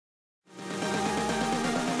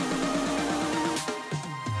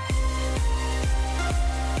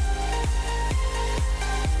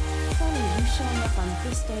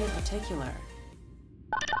day in particular?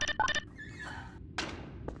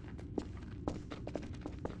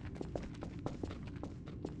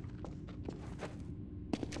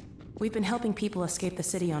 We've been helping people escape the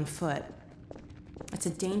city on foot. It's a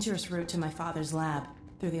dangerous route to my father's lab,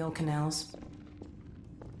 through the old canals.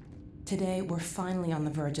 Today, we're finally on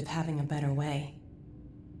the verge of having a better way.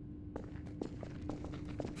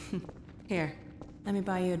 Here, let me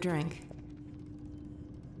buy you a drink.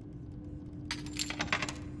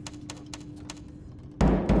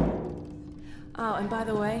 Oh, and by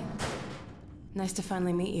the way, nice to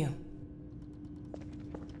finally meet you.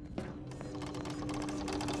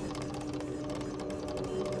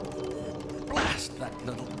 Blast that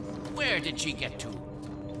little... Where did she get to?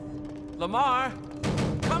 Lamar,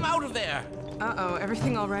 come out of there! Uh-oh,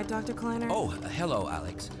 everything all right, Dr. Kleiner? Oh, hello,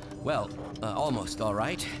 Alex. Well, almost all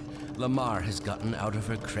right. Lamar has gotten out of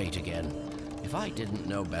her crate again. If I didn't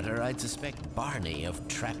know better, I'd suspect Barney of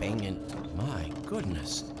trapping and... My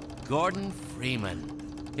goodness. Gordon Freeman.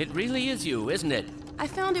 It really is you, isn't it? I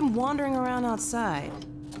found him wandering around outside.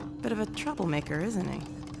 Bit of a troublemaker, isn't he?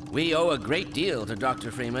 We owe a great deal to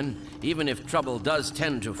Dr. Freeman, even if trouble does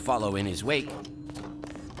tend to follow in his wake.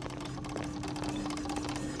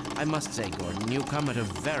 I must say, Gordon, you come at a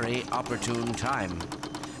very opportune time.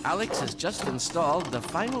 Alex has just installed the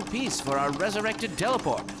final piece for our resurrected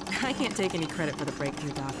teleport. I can't take any credit for the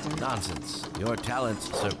breakthrough, Doctor. Nonsense. Your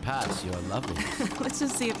talents surpass your loveliness. Let's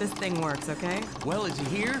just see if this thing works, okay? Well, is he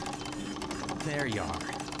here? There you are.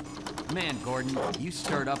 Man, Gordon, you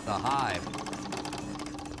stirred up the hive.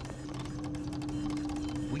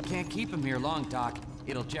 We can't keep him here long, Doc.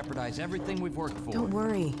 It'll jeopardize everything we've worked for. Don't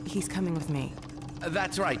worry. He's coming with me.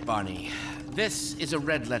 That's right, Barney. This is a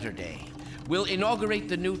red letter day. We'll inaugurate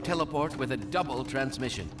the new teleport with a double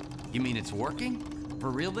transmission. You mean it's working? For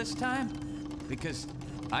real this time? Because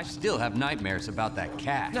I still have nightmares about that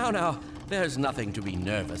cat. No, there's nothing to be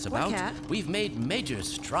nervous about. What cat? We've made major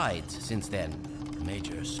strides since then.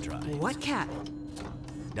 Major strides. What cat?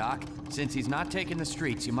 Doc, since he's not taking the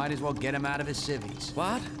streets, you might as well get him out of his civvies.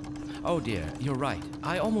 What? Oh dear, you're right.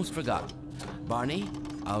 I almost forgot. Barney,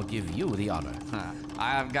 I'll give you the honor.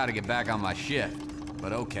 I've got to get back on my shift,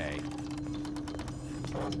 but okay.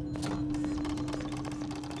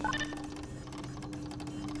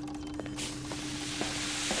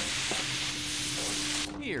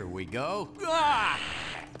 Here we go. Ah!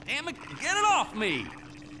 Damn it, get it off me!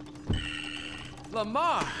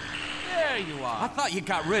 Lamar, there you I are. thought you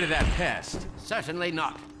got rid of that pest. Certainly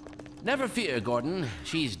not. Never fear, Gordon.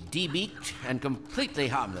 She's debeaked and completely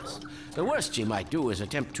harmless. The worst she might do is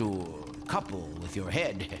attempt to couple with your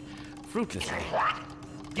head, fruitlessly.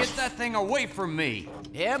 Get that thing away from me!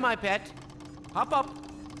 Here, my pet. Hop up.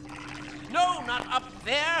 No, not up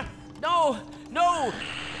there. No.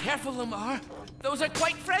 Careful, Lamar. Those are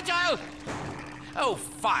quite fragile. Oh,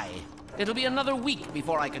 fie. It'll be another week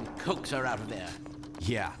before I can coax her out of there.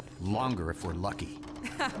 Yeah, longer if we're lucky.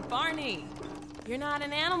 Barney, you're not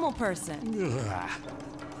an animal person. Ugh.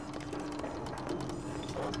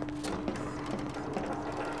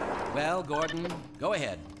 Well, Gordon, go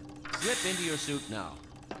ahead. Slip into your suit now.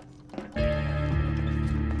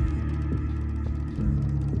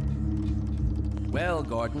 Well,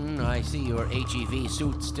 Gordon, I see your HEV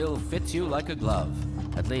suit still fits you like a glove.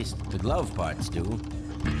 At least, the glove parts do.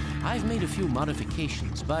 I've made a few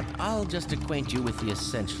modifications, but I'll just acquaint you with the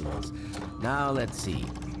essentials. Now, let's see.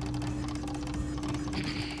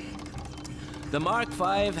 The Mark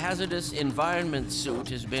V Hazardous Environment Suit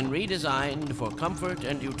has been redesigned for comfort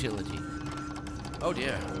and utility. Oh,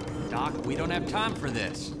 dear. Doc, we don't have time for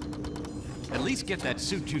this. At least get that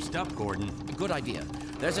suit juiced up, Gordon. Good idea.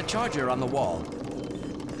 There's a charger on the wall.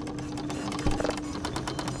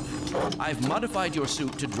 I've modified your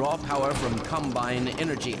suit to draw power from Combine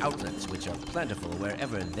energy outlets, which are plentiful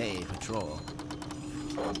wherever they patrol.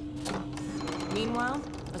 Meanwhile,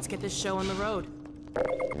 let's get this show on the road.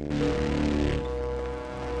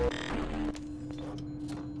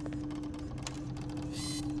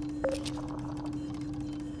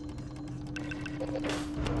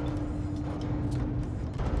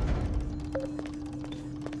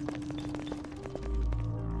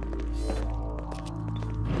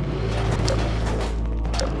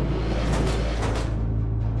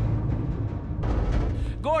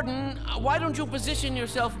 Gordon, why don't you position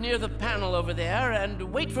yourself near the panel over there and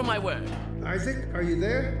wait for my word? Isaac, are you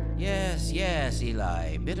there? Yes,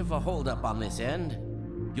 Eli. Bit of a holdup on this end.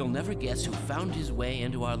 You'll never guess who found his way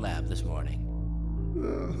into our lab this morning.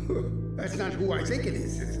 That's not who I think it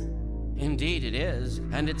is it? Indeed it is,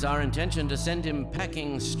 and it's our intention to send him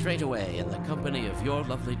packing straight away in the company of your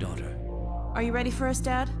lovely daughter. Are you ready for us,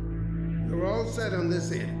 Dad? You're all set on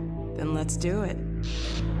this end. Then let's do it.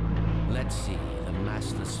 Let's see. The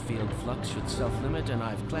massless field flux should self-limit, and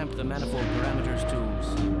I've clamped the manifold parameters to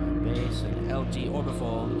C base and LT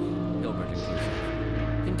orbifol, Hilbert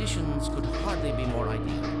inclusive. Conditions could hardly be more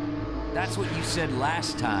ideal. That's what you said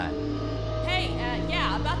last time. Hey,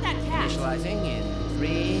 yeah, about that cat. Initializing in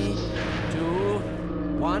 3, 2,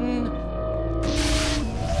 1.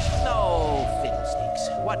 No fiddlesticks.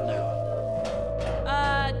 What now?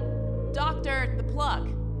 Doctor, the plug.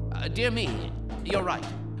 Dear me, you're right.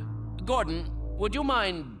 Gordon, would you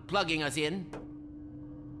mind plugging us in?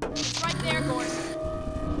 It's right there, Gordon.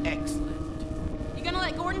 Excellent. You gonna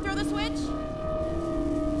let Gordon throw the switch?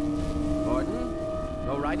 Gordon,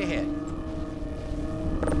 go right ahead.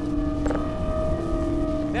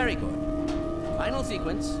 Very good. Final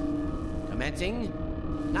sequence. Commencing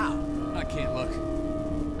now. I can't look.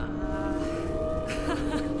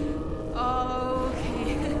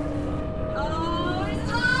 Okay. Oh,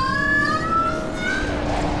 it's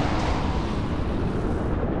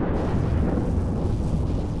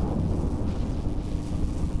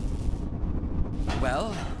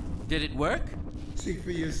Well, did it work? See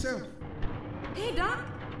for yourself. Hey, Doc.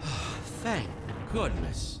 Thank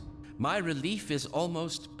goodness. My relief is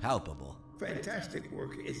almost palpable. Fantastic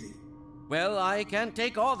work, Izzy. Well, I can't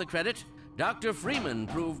take all the credit. Dr. Freeman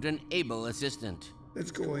proved an able assistant.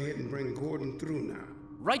 Let's go ahead and bring Gordon through now.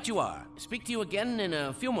 Right you are. Speak to you again in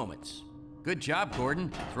a few moments. Good job,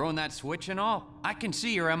 Gordon. Throwing that switch and all. I can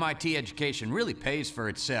see your MIT education really pays for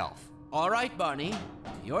itself. All right, Barney.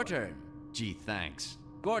 Your turn. Gee, thanks.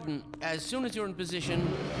 Gordon, as soon as you're in position,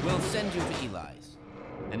 we'll send you to Eli's.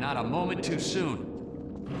 And not a moment too soon.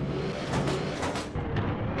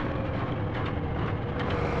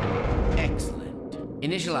 Excellent.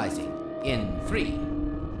 Initializing in 3,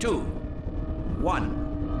 2, 1.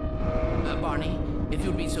 Barney, if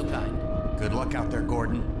you'd be so kind. Good luck out there,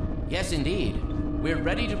 Gordon. Yes, indeed. We're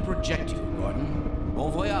ready to project you, Gordon.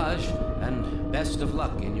 Bon voyage, and best of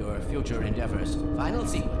luck in your future endeavors. Final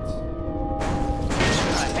sequence.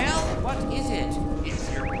 What the hell? What is it?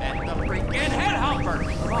 It's your at the freaking head humper!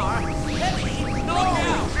 Lamar, No!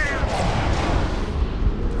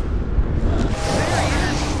 There he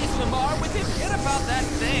is! Is Lamar with him? Get about that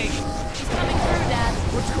thing! She's coming through, Dad.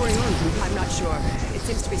 What's going on, dude? I'm not sure. It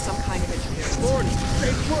seems to be some kind of interference. Gordon,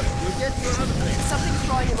 stay put. We'll get you out of there. Something's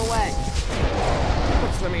drawing him away.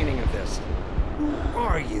 What's the meaning of this? Who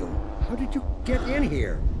are you? How did you get in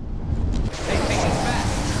here? Hey, think it's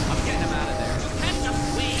fast. I'm getting him out of there. You can't just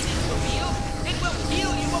wade into the wheel. It will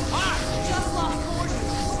peel you apart. Just lost Gordon.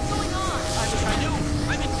 What's going on? I wish I knew.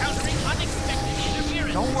 I'm encountering unexpected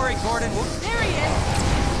interference. Don't worry, Gordon. There he is.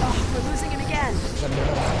 Oh, we're losing him again. The man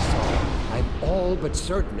I saw. I'm all but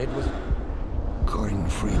certain it was Gordon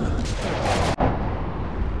Freeman.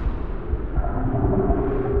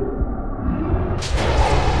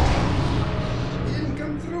 He didn't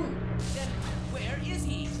come through. Then where is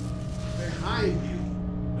he? Behind you.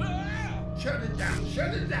 Ah! Shut it down.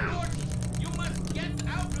 Shut it down. Gordon, you must get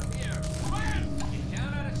out of here. Quick! Get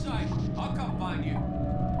down out of sight. I'll come find you.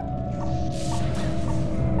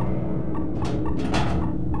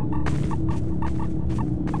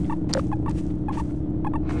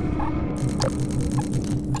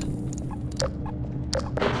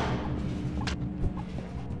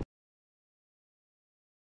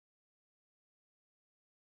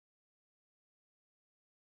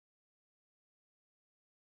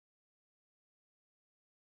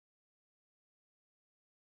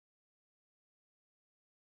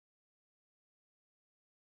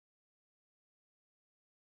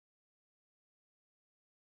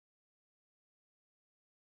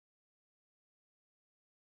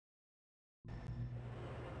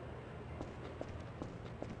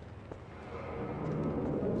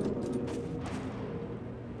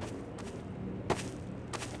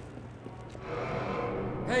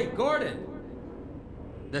 Hey, Gordon!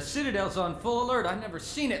 The Citadel's on full alert. I've never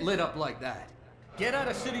seen it lit up like that. Get out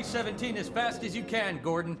of City 17 as fast as you can,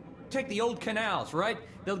 Gordon. Take the old canals, right?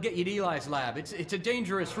 They'll get you to Eli's lab. It's a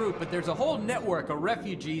dangerous route, but there's a whole network of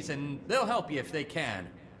refugees, and they'll help you if they can.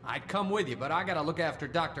 I'd come with you, but I gotta look after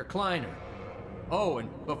Dr. Kleiner. Oh, and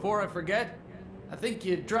before I forget, I think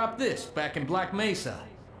you dropped this back in Black Mesa.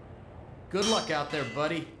 Good luck out there,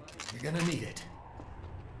 buddy. You're gonna need it.